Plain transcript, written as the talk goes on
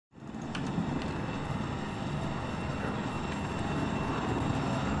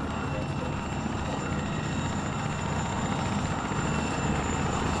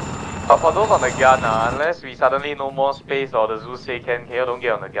But for those on the gun, unless we suddenly no more space or the zoo say can you don't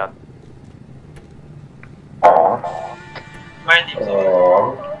get on the gun.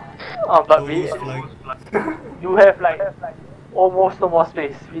 But we you have like almost no more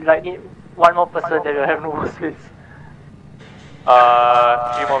space. We like need one more person that will have no more space.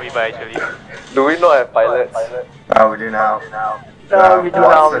 3 more people actually. Do we not have pilots? We do now. We do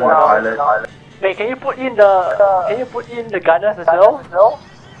now. Wait, can you put in the gunners as well?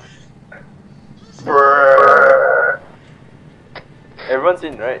 Everyone's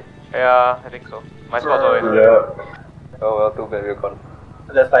in, right? Yeah, I think so. My spot's already. Yeah. Oh well, too bad we're gone.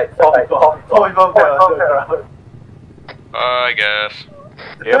 There's like 4 people there. I guess.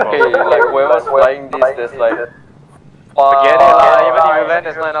 Okay, like whoever's flying this, there's like... Forget it lah, even if you land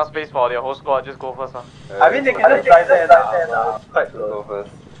there's not enough space for your whole squad, just go first lah. I mean they can just drive there and Go first.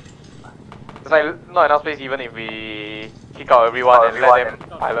 There's like not enough space even if we kick out everyone and let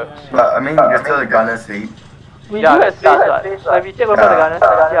them pilot. But I mean, you're still the gunner's seat. we do have space, right? Like we take over the gunners,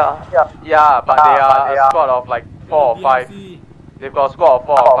 Yeah, but they are a squad of like 4 or 5. They've got a squad of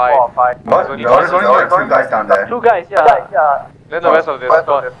 4 or 5. What? No, there's only like 2 guys down there. 2 guys, yeah. Then the rest of the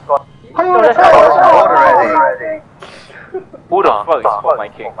squad. No, that's already. Who the fuck is Hot My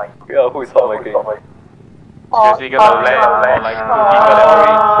King? Yeah, who is Hot My King? Seriously gonna land or like 2 people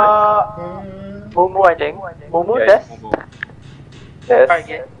that Momo, I think. Momo, Yeah, Tess? Yes.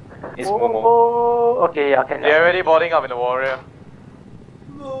 It's Momo. Momo. Okay, yeah, can. They're already boarding up in the warrior.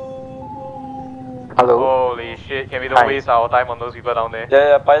 Hello. Holy shit, can we don't waste our time on those people down there?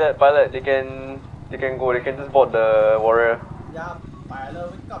 Yeah, pilot, they can go, they can just board the warrior. Yeah,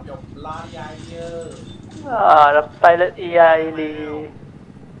 pilot, wake up your bloody idea. The pilot AI Lee.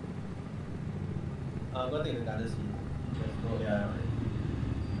 Go take the gunner seat. Let's go, yeah.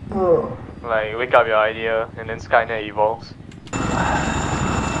 Like, wake up your idea and then Skynet evolves.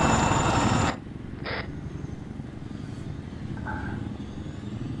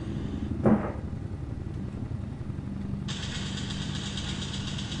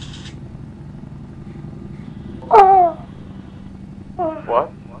 What?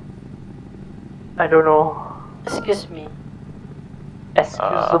 I don't know. Excuse me.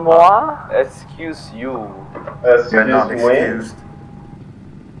 Excuse-moi? Excuse you. You're not excused.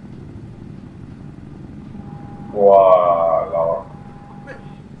 Wow.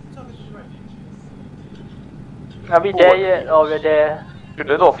 Are we there yet or we're there? To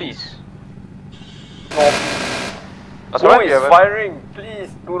the northeast. Who is firing? Please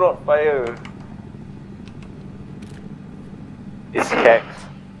do not fire. It's Kex.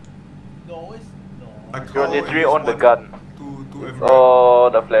 No, it's not. You're literally on the gun. Oh,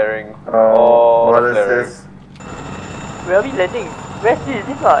 the flaring. What the is flaring. this? Where are we landing? Where's this? Is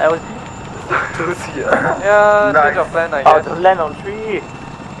this not LC? Yeah, Nice. change of plan I Oh, guess. to land on 3.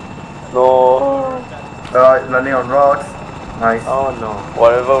 No. Landing on rocks. Nice. Oh no.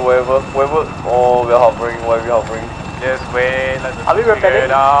 Whatever. Oh, we're hovering. Why are we hovering? Just wait, let us Are we figure repelling?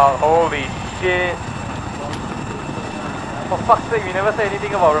 it out. Holy shit. For fuck's sake, we never say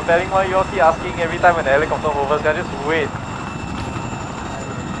anything about repelling. Why you all keep asking every time when the helicopter hovers? Can I just wait?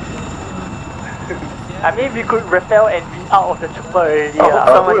 I mean, we could repel and be out of the chopper already.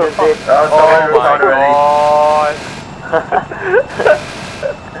 Someone just said. Oh my god.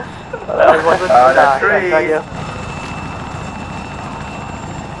 It wasn't good the lah. trees. Yeah, yeah.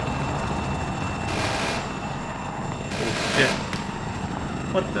 Shit.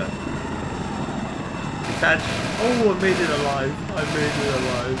 What the? Detach. Oh, I made it alive. I made it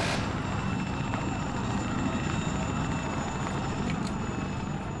alive.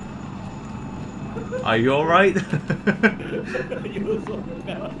 Are you alright?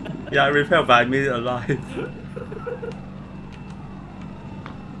 Yeah, I repelled, but I made it alive.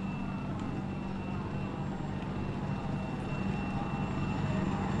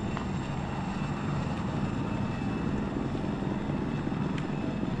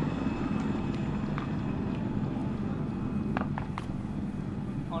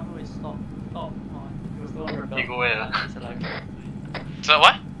 You go where? So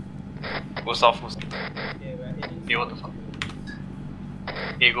what? Go south. Hey, what the fuck?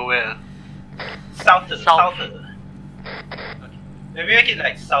 Hey, go where? South. Okay. Maybe make it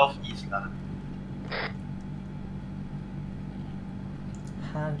like southeast lah.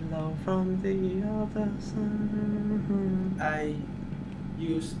 Hello from the other side. I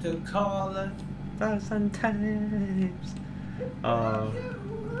used to call it 1,000 times.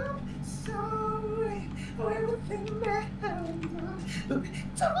 sorry for everything that happened.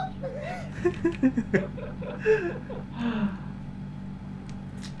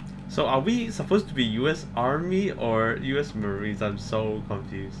 So are we supposed to be US Army or US Marines? I'm so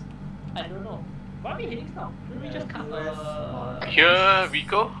confused. I don't know. Where are we heading now? Should we just cut Here we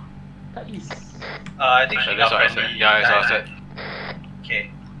go. cut east? I think she got friendly. Yeah, it's outside.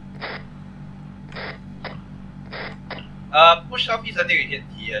 Okay. Push southeast until we hit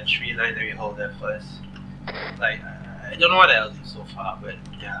the tree line, then we hold there first. Like, I don't know what else is so far, but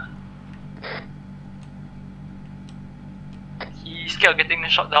yeah. He's scared of getting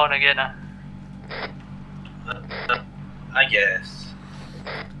shot down again, I guess.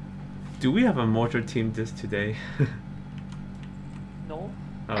 Do we have a mortar team this today? No?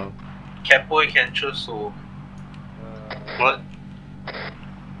 Oh. Capo, you can choose to. What?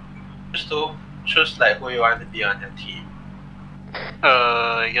 Choose like who you want to be on your team.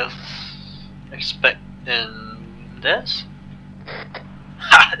 I guess expect in this.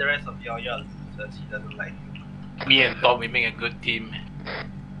 Ha! The rest of y'all losers. He doesn't like you. Me and Tom, we make a good team.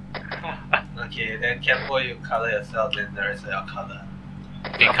 Okay, then Capo, you color yourself, then the rest of your color.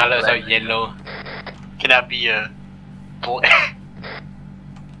 The colors are yellow. Can I be a boy?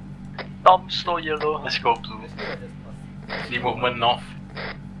 Tom slow yellow. Let's go blue. The movement north.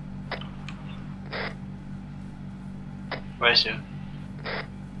 Where's you?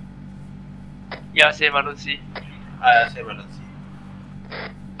 Yeah, same, I don't see. Same, I don't see.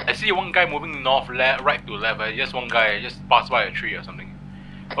 I see one guy moving north, right to left. Just one guy, just passed by a tree or something.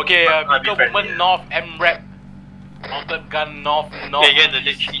 Okay, Might be vehicle friendly, movement yeah. north, M-Rep. Mounted gun north. Yeah, get in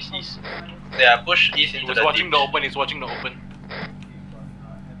the ditch, east. Yeah, push east into He's the watching ditch. the open, he's watching the open.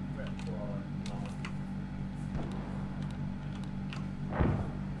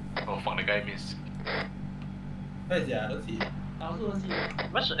 Oh fuck, the guy missed. Where's I don't see it. I also don't see.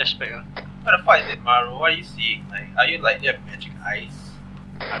 What's the aspect? What the fuck is it, Maru? What are you seeing? Like, are you like, you have magic eyes?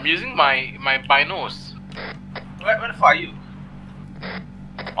 I'm using my binos. Where the fuck are you?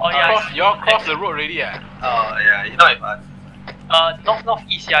 Oh yeah. You're across the road already, yeah? Oh yeah, you're not with us.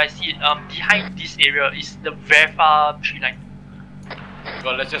 Northeast, yeah, I see it. Behind this area is the very far tree line.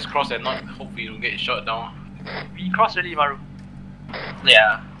 Well, let's just cross and not hope we don't get shot down. We crossed already, Maru.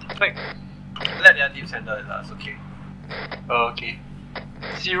 Yeah. Like, let the other team handle it, that's okay. Okay.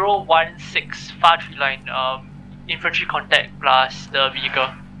 016 far tree line. Infantry contact plus the vehicle.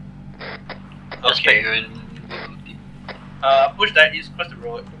 Aspect you're in blue team. Push that east, cross the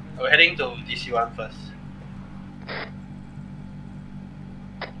road. We're heading to DC1 first.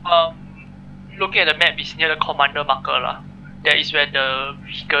 Looking at the map, it's near the commander marker lah. That is where the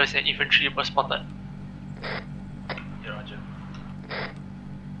vehicles and infantry were spotted. Yeah, roger.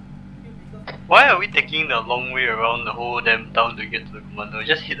 Why are we taking the long way around the whole damn town to get to the commander?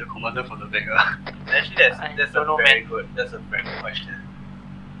 Just hit the commander from the back. Actually, I that's don't a know, very man. good. That's a very good question.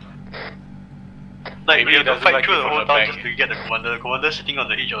 Like, Maybe we he have to doesn't fight like through it the from whole the town back. just to get the commander. The commander's sitting on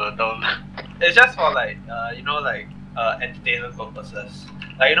the edge of the town. It's just for like, you know, like entertainment purposes.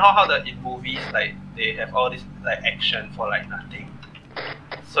 Like, you know how in movies, like they have all this like action for like nothing.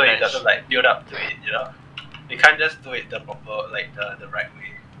 So it doesn't like build up to it, you know. You can't just do it the proper, like the right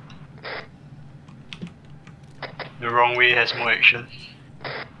way. The wrong way has more action.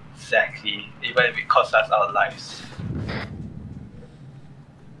 Exactly. Even if it costs us our lives.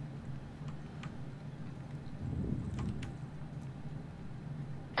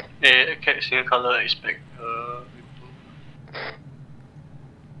 Okay, single color expect.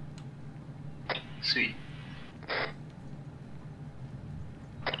 Sweet.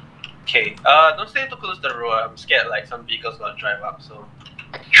 Okay. Don't stay too close to the road. I'm scared like some vehicles gonna drive up. So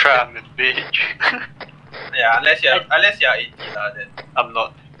Tram and bitch. yeah, unless you're 80 lah, then I'm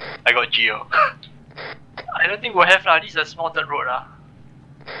not. I got Geo. I don't think we'll have lah. This is a small dirt road lah.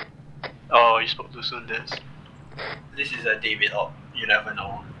 Oh, you spoke too soon, Des. this is a David op. You never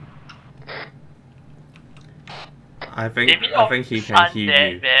know. I think he can aren't hear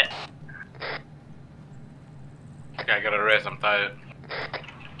that you. bad. Okay, I gotta rest, I'm tired.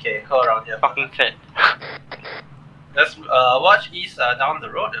 Okay, go around here. Fucking fat. Let's watch east down the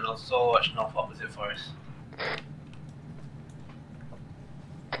road and also watch north opposite for us.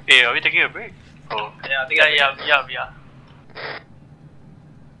 Hey, are we taking a break? Oh. Yeah, I think Yeah.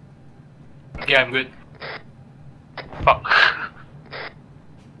 Okay, I'm good. Fuck.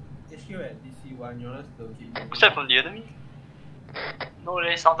 HQ at DC1, you want us to keep moving? Was that from the enemy? No,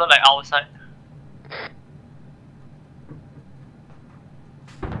 they sounded like our side.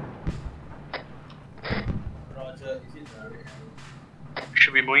 Roger, is it the red arrow?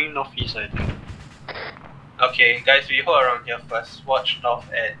 Should be moving northeast, I think. Okay, guys, we hold around here first. Watch north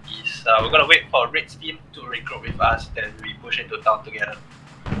and east. We're gonna wait for Red's team to regroup with us, then we push into town together.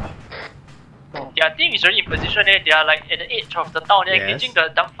 Their team is already in position there. They are like at the edge of the town. They're Yes. engaging the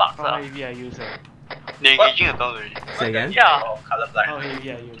dump fucks lah. heavy are you, sir? They're What? engaging the town already. Say again? Yeah. Oh, colorblind. How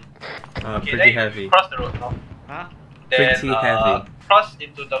heavy are you? Okay, Pretty then heavy. you cross the road now. Huh? Then Pretty heavy. cross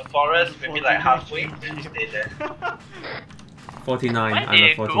into the forest, maybe like halfway, then stay there. 49. Why I'm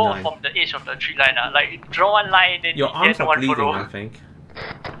they at go 49. from the edge of the tree line? Like draw one line, then Your arms then are one bleeding, follow. I think.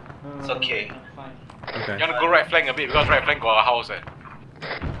 It's okay. Fine. Okay. You wanna go right flank a bit because right flank got a house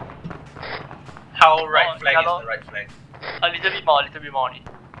How right flank yeah, is lor. the right flank? A little bit more only.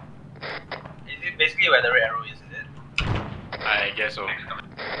 Is it basically where the red arrow is it? I guess so.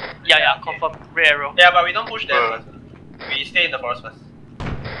 Yeah, Okay. confirm. Red arrow. Yeah, but we don't push there first. We stay in the forest first.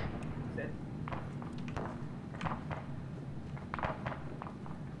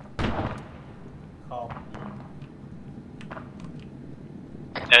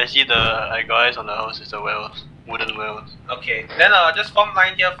 I see the guys on the house is the wells, wooden wells. Okay, then just form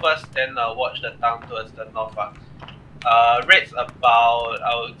line here first, then watch the town towards the north. Red's about,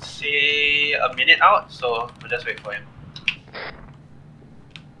 I would say, a minute out, so we'll just wait for him.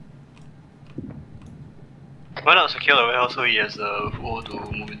 Why not secure the warehouse so he has the foothold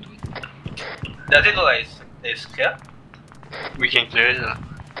to move into? Does it look like it's clear? We can clear it.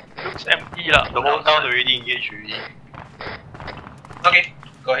 Looks empty lah. The whole town already engaged already. Okay,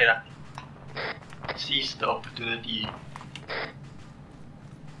 go ahead. Seize the opportunity.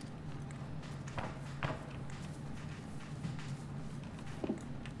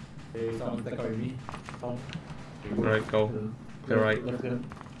 Okay, someone take out with me. Tom. Okay, Right, go. Clear, right. clear, clear.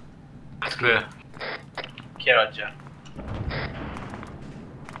 It's clear. Okay, Roger.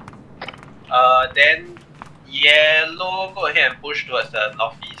 Then yellow, go ahead and push towards the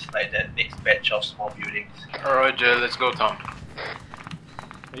northeast, like that next batch of small buildings. Roger, let's go, Tom.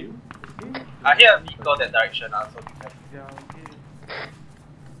 Are you? Okay. I hear a vehicle that direction, so be careful. Yeah, okay.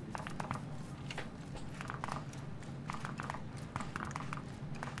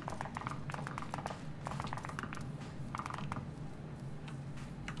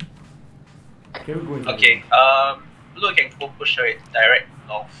 Can we go inside? Okay, blue can go push it direct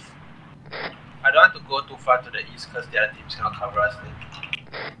north. I don't want to go too far to the east because the other teams cannot cover us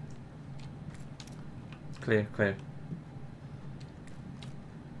then. Clear, clear.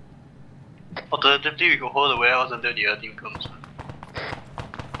 Alternatively, we can hold the warehouse until the other team comes.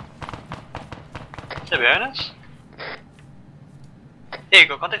 Is that behind us? Hey, you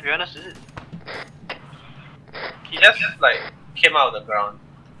got contact behind us, is it? He just like came out of the ground.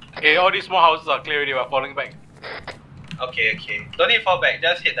 Okay, all these small houses are clear already, we're falling back. Okay, okay. Don't need to fall back,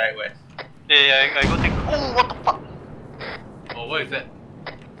 just hit direct west. Yeah, I go take. Oh, what the fuck? Oh, what is that?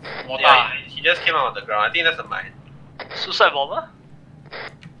 Mortar. Yeah, he just came out of the ground. I think that's a mine. Suicide bomber?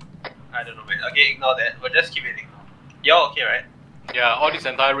 I don't know, man. Okay, ignore that. We'll just keep it ignore. You're okay, right? Yeah, all this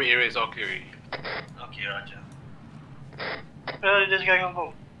entire red area is all clear already. Okay, Roger. Where did this guy come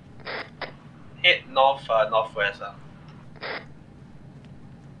from? Head north, northwest.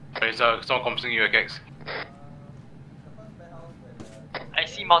 There's someone comping you, Kex. I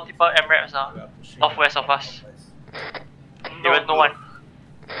see multiple MRAPs northwest of us. Even No one.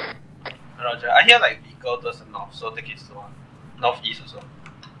 Roger. I hear like vehicle towards the north, so take it slow. Northeast also.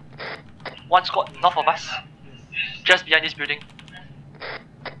 One squad north of us. Just behind this building.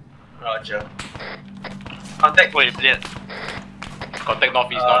 Roger. Contact. Wait, blade. Contact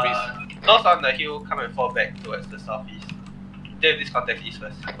northeast, northeast. Those on the hill come and fall back towards the southeast. Take this contact east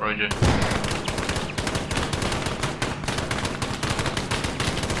first. Roger.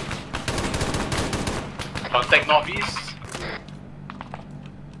 Contact northeast.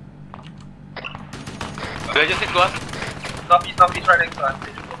 They just hit to us. Northeast right next to us.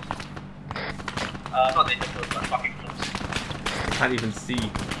 Danger close. Not danger close, but fucking close. Can't even see.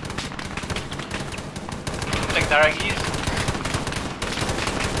 Contact direct east.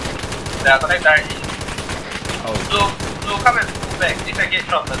 Yeah, contact direct east. Oh. Blue, come and move back. If I get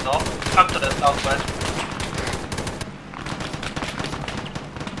from the north, come to the southwest.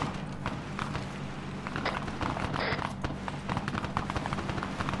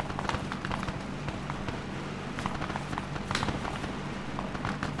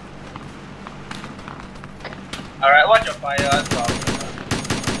 Alright, watch your fire from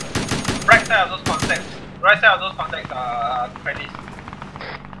right side of those contacts. Right side of those contacts are credits.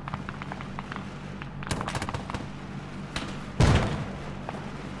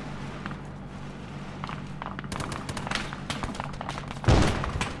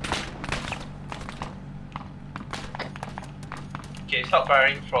 Okay, stop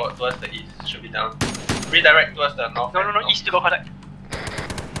firing towards the east. Should be down. Redirect towards the north. No, east to go contact.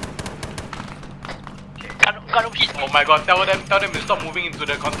 Got no hit. Oh my god, tell them to stop moving into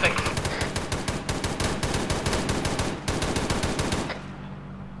the contact.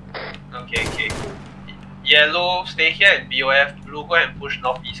 Okay. Yellow, stay here and BOF. blue, go ahead and push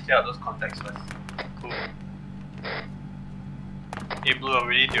northeast, clear out those contacts first. Cool. Hey blue, I'm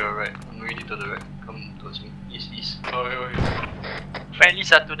ready to your right. I'm ready to the right. Come towards me. East. Okay.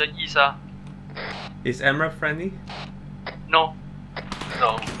 Friendlies are to the east. Is Emerald friendly? No.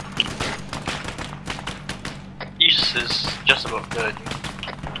 No. East is just about there, I think.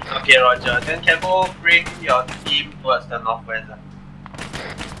 Okay, roger. Then Capo, bring your team towards the northwest.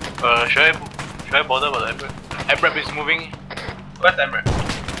 Should I bother about the Emerald? Ebrep is moving. Where's Emerald?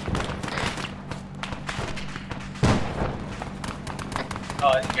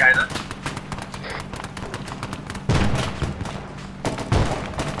 Oh, it's behind us.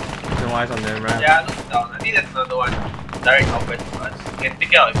 No eyes on them, right? Yeah, look down. I think there's another one. Direct northwest to us. You can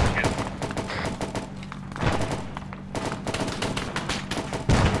take it out if you can.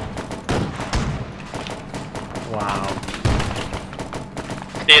 Wow.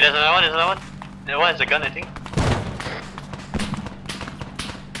 Hey, there's another one. That one has a gun, I think.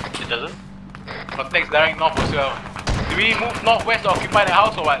 It doesn't? Contacts direct north as well. Do we move northwest to occupy the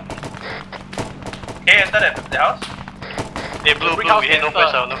house or what? Okay, enter the house. Hey, blue, Brick we house head can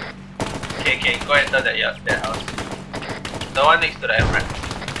northwest Okay, enter. now. go enter that house. The one next to the Emerald.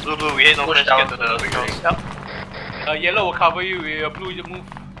 Blue, we head Push northwest to down get to to the the brick house. building. Yellow will cover you. Blue, you move.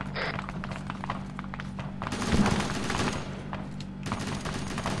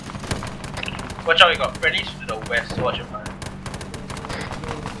 Watch out, we got friendlies to the west. Watch your fire.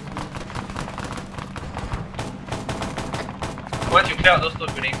 Once you clear out those two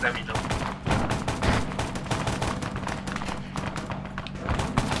buildings, let me know.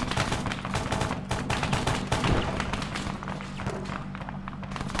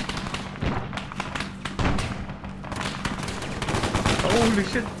 Holy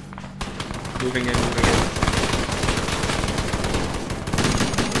shit! Moving in.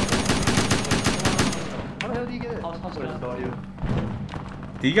 How the hell do you get it? House will door you.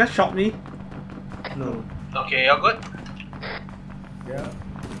 Did you guys shot me? No. Okay, you're good? Yeah.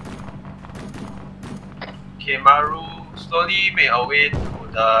 Okay, Maru, slowly make our way to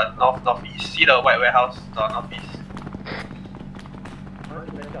the northeast. See the white warehouse to the northeast.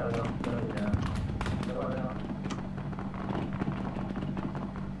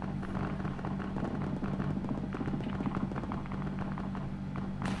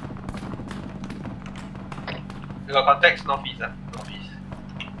 We got contacts northeast, northeast.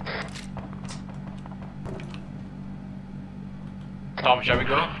 Tom, shall we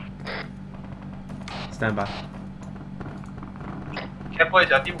go? Stand by. Capo, is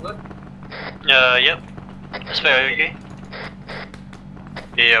your team good? Yep. Respect, are you okay?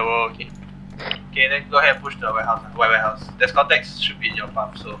 Yeah, we're okay. Okay, then go ahead and push to the warehouse, white warehouse. There's contacts should be in your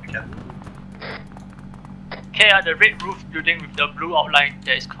path, so we can. Okay, the red roof building with the blue outline,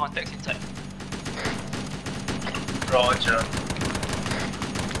 there is contacts inside. Roger.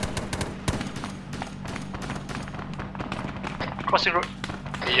 Crossing road.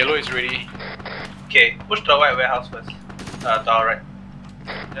 The yellow is ready. Okay, push to the white warehouse first. To our right.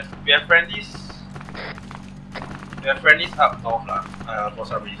 We have friendlies. We have friendlies up north for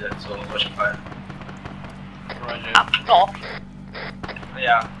some reason, so watch your fire. Roger. Up north.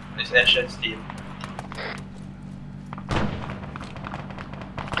 Yeah, it's Ashen's team.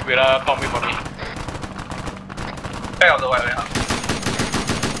 Wait, Tom, wait for me. Back of the white warehouse.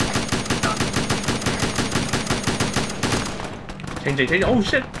 Change. Oh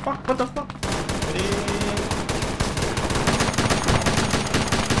shit! Fuck! What the fuck?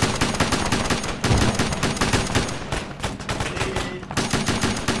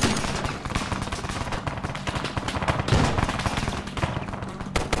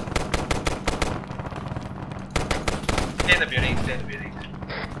 Stay in the building,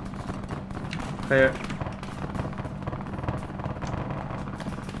 Clear.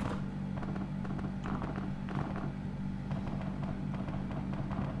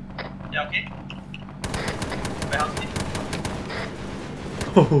 Yeah, okay? Warehouse team.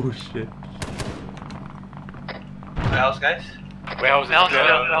 Oh shit! Warehouse guys. Warehouse is clear.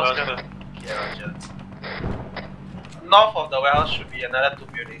 Okay, roger. North of the warehouse should be another 2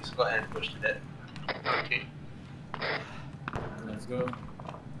 buildings. Go ahead and push to that. Okay. Let's go.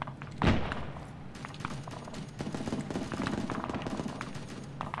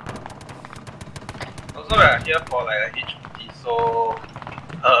 Also, we're here for like a HPT, so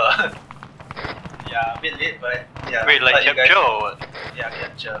yeah, a bit late, but yeah. Wait, like but you guys- capture or what? Yeah,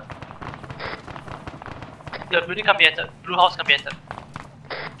 capture. The building can be entered. Blue house can be entered.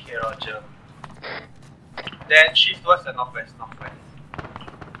 Okay, roger. Then shift towards the northwest.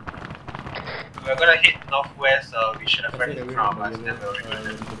 We're gonna hit northwest, we should have friendly in front of us, then we'll recruit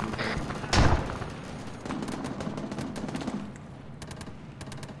them.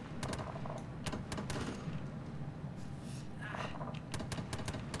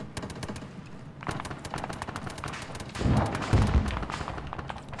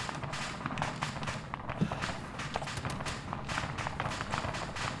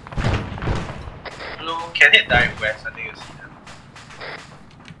 can hit direct west, I think you see them.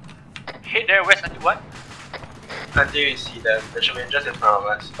 Hit there west until what? Until you see them, they should be just in front of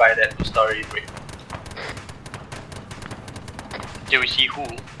us by that 2-story brick. Did we see who?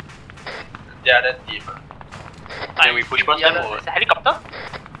 The other team. Then we push past them or It's a helicopter?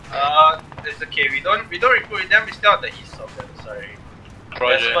 It's okay, we don't recruit them, we stay on the east of them, sorry.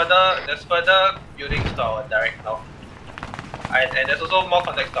 Roger. There's further buildings to our direct north. And there's also more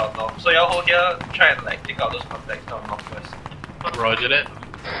contacts down north. So y'all hold here, try and like take out those contacts down northwest. Roger that.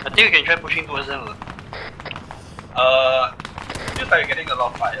 I think we can try pushing towards them. Feels like you're getting a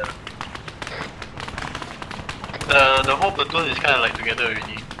lot of fire. The whole platoon is kind of like together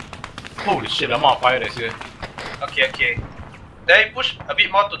already. Holy shit, the amount of fire that's here. Okay. Then push a bit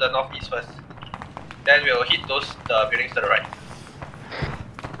more to the northeast first. Then we'll hit the buildings to the right.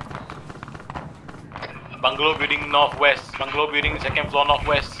 Bungalow building northwest. Bungalow building second floor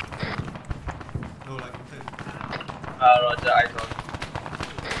northwest. No, like Roger, I know.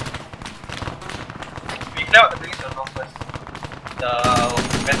 We clear out the buildings to the northwest. The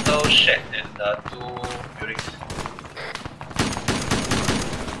metal shed and the 2 buildings.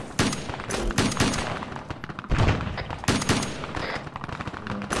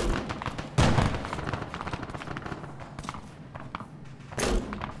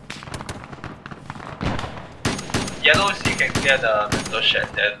 Yellow, so you can clear the metal shed,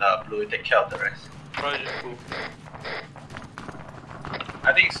 then blue, take care of the rest. Roger, cool.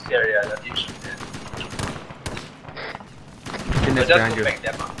 I think it's clear, yeah, the team should be there. We'll just go back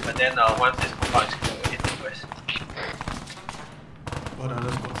them up, but then once this compound is clear, we'll hit the west. what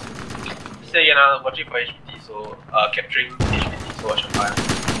other spots? Say you're now watching for HPT, so capturing HPT, so watch your fire.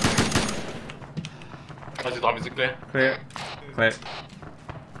 How's it, Tom? Is it clear? Clear. Clear.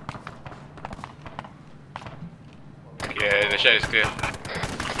 Yeah, the shed is clear.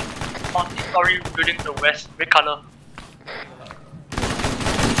 Multi-story building to the west, red color.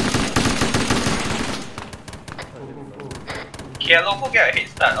 Can Loco get a head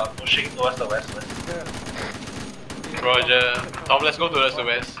start on pushing towards the west first? Roger. Tom, let's go towards the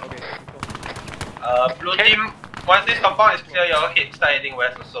west. Blue team, once this compound is clear, your head start heading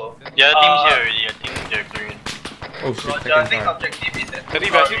west also. Yeah, team's here already. I think they're clearing. Oh shit, Roger, second next fire. objective is that. Teddy,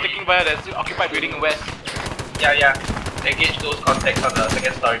 we are still taking fire. That's occupied building west. Yeah. Engage those contacts on the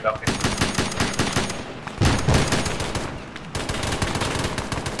 2nd story balcony.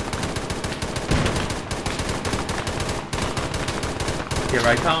 Here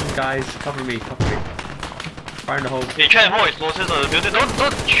I come, guys. Cover me. Fire in the hole. Hey, try and hold explosives on the building.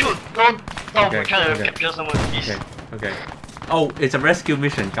 Don't shoot. Don't. Okay, We're trying to okay. capture someone, please. Okay. Oh, it's a rescue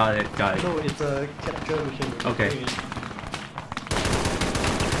mission. Got it. No, it's a capture mission. Okay.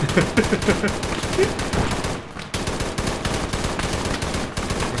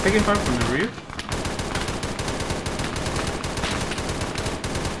 We're taking fire from the rear.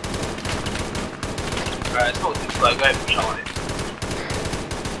 Alright, so this go ahead and push on it.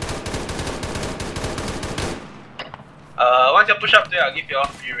 Once you push up there, I'll give you all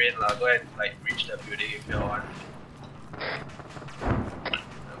free rein. Go ahead and like reach the building if you want.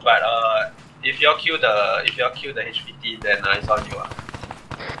 But if you all kill the HPT, then it's on you.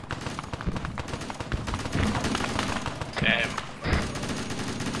 Damn.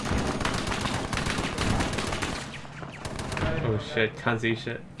 Oh shit, can't see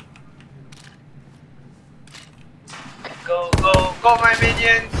shit. Go, my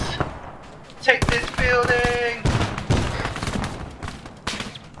minions! Take this building!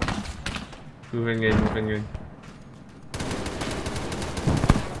 Moving in. Let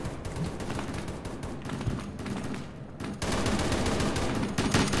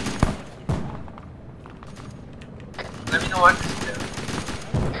me know what this is.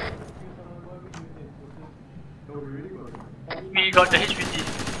 We got the HPT.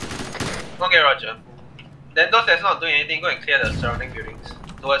 Okay, Roger. Then those that's not doing anything, go and clear the surrounding buildings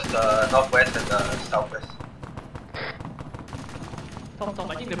towards the northwest and the southwest.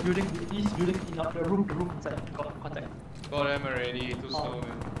 Tom, I think the building, this building in the room inside got contact. Got them already, too slow,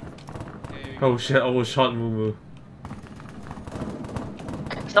 man. Oh shit, almost shot Moo.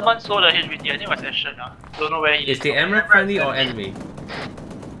 Someone saw the HPT, I think it was Ashen. Don't know where he is. Is the MRAP friendly or enemy?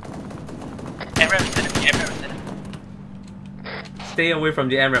 MRAP is enemy. Stay away from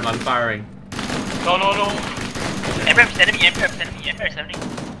the MRAP, I'm firing. No. MRAP is enemy.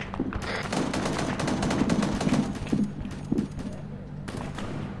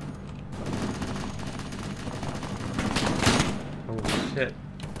 Oh shit.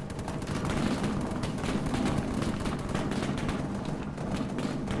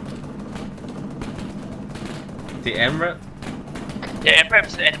 The MRAP? Yeah, MRAP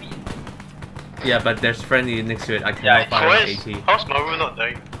is the enemy. Yeah, but there's friendly next to it. I cannot fire AT. How's Maru not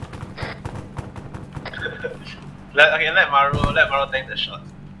dying? let Maru take the shot.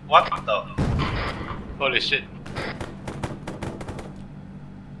 What the? Holy shit.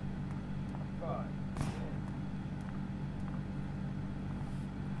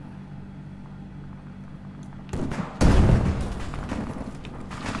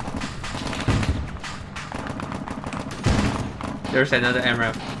 There's another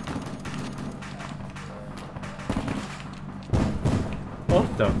MRAP.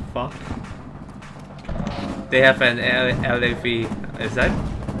 What the fuck? They have an LAV. Is that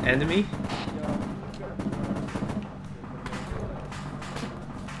enemy?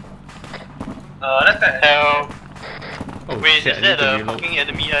 Let's help. Oh, wait, shit, is that a fucking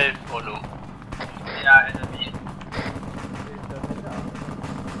enemy or no? Yeah, enemy.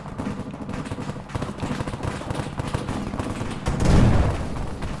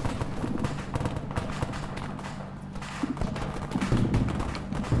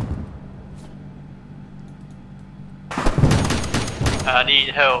 I need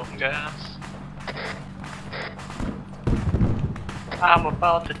help, guys. I'm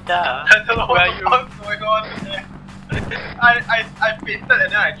about to die. I don't know Where what the fuck's going on there. I fainted and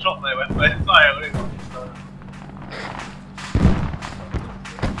then I dropped my weapon, so I only got pistol.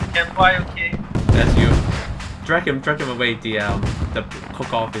 Campfire, okay? That's you. Drag him away. The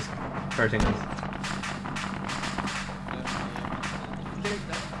cook off is hurting us.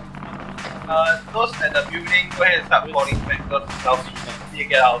 Those at the building, go ahead and start falling back because now you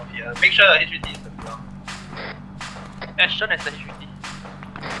get out of here. Make sure the HVT is the ground. As soon as the HVT.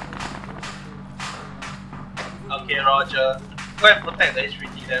 Okay, Roger. Go and protect the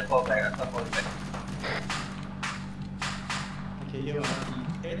HVT, then fall back and start falling back. Okay, here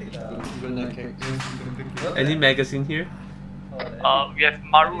Any magazine here? We have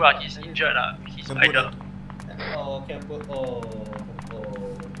Maru, he's injured, he's either. Oh, can put. Oh.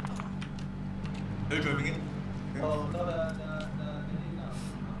 Are you driving it? Oh, no,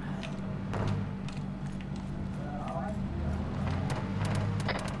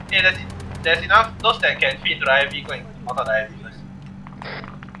 Hey, there's enough. Those that can fit into the IV, go and mount on the IV first.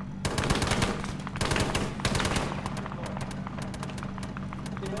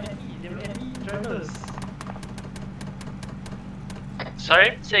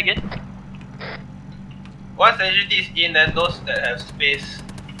 Sorry, say again. Once the HVT is in, then those that have space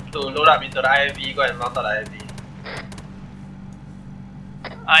to load up into the IV, go and mount on the IV.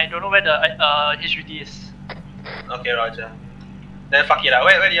 I don't know where the HVT is. Okay, Roger. Then fuck it out.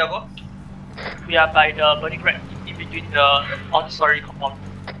 Where do you go? We are by the burning rack in between the on-story compound.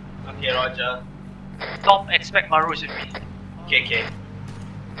 Okay, Roger. Don't expect Maru is with me. Okay.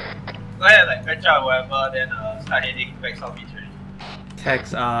 Go ahead, like fetch out whatever, then start heading back southeast.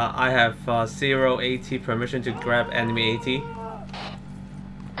 Text, I have 0 AT permission to grab enemy AT.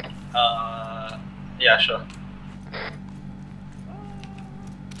 Yeah, sure.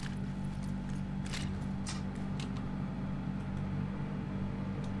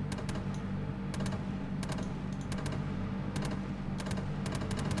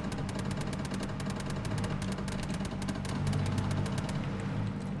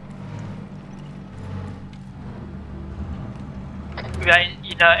 We are in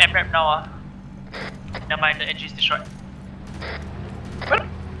the MRAP now. Never mind, the engine is destroyed.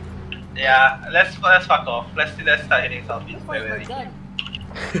 Yeah, let's fuck off. Let's start heading southeast. Wait. And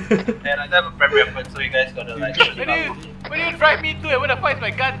I don't have a prep weapon, so you guys gotta like shoot Where do you drive me to? Where the fuck is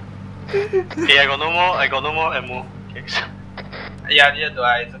my gun? Hey, I got no more ammo. Thanks. Yeah, neither do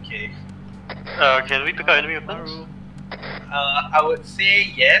I. It's okay. Can we pick up enemy weapons? I would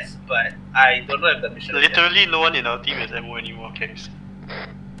say yes, but I don't know if the mission. Literally, no one in our team has ammo anymore. Thanks.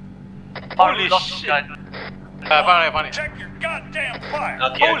 Holy shit! Found it. Check your goddamn fire!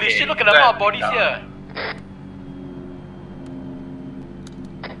 Okay, Holy shit! Look at the amount of bodies here.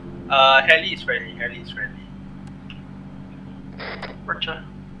 Heli is friendly. Roger.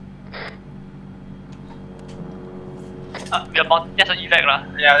 We are bound. That's an evac lah.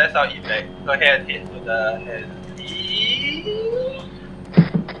 Yeah, that's our evac. Go ahead, head to the heli.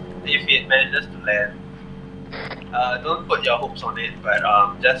 If it manages to land. Don't put your hopes on it, but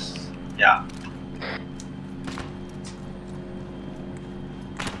just yeah.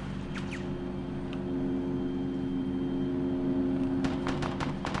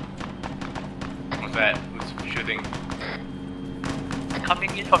 What's that? Who's shooting?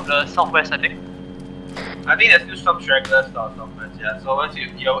 Coming in from the southwest, I think. I think there's still some stragglers down southwest, yeah. So once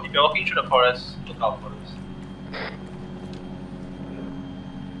if you're walking through the forest, look out for those.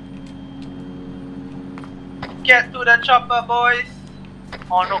 Get to the chopper, boys!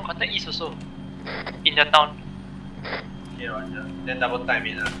 Oh no, contact east also. In the town. Okay, roger. Then double time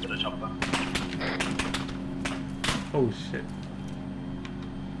in to the chopper. Oh shit.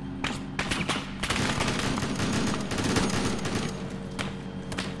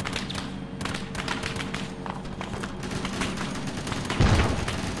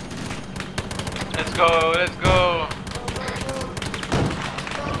 Let's go, let's go.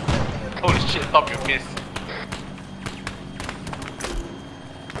 Holy shit, stop, you miss.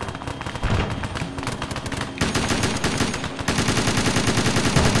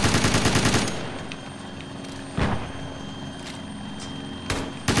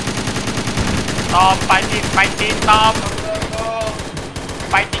 Tom, fighting, Tom.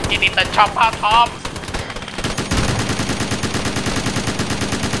 Fighting in the chopper, Tom.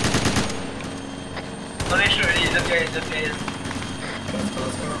 No need shoot already, just get in. Let's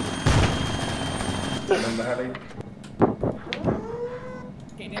go. Remember heavy?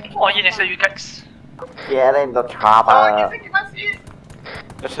 Oh, yes, you guys. Get in the chopper.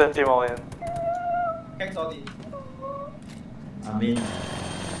 Mission team all in. I'm in.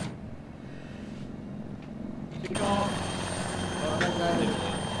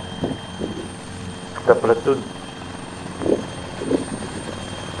 The platoon.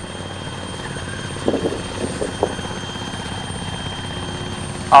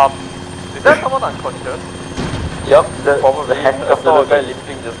 Is there someone unconscious? Yup, Probably. the head I of the saw a guy looking.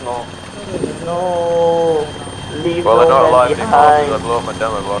 limping just now. No. Leave Well, they're no not man alive anymore behind. because I blew up my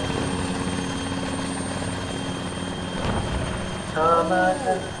demo box.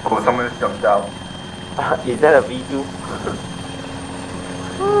 Oh, someone just jumped out. Is that a V2?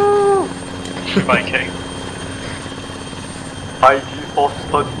 Viking. IG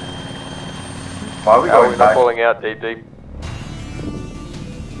Austin. Why are we Yeah, going we're back? falling out deep.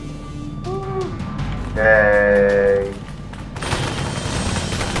 Yay.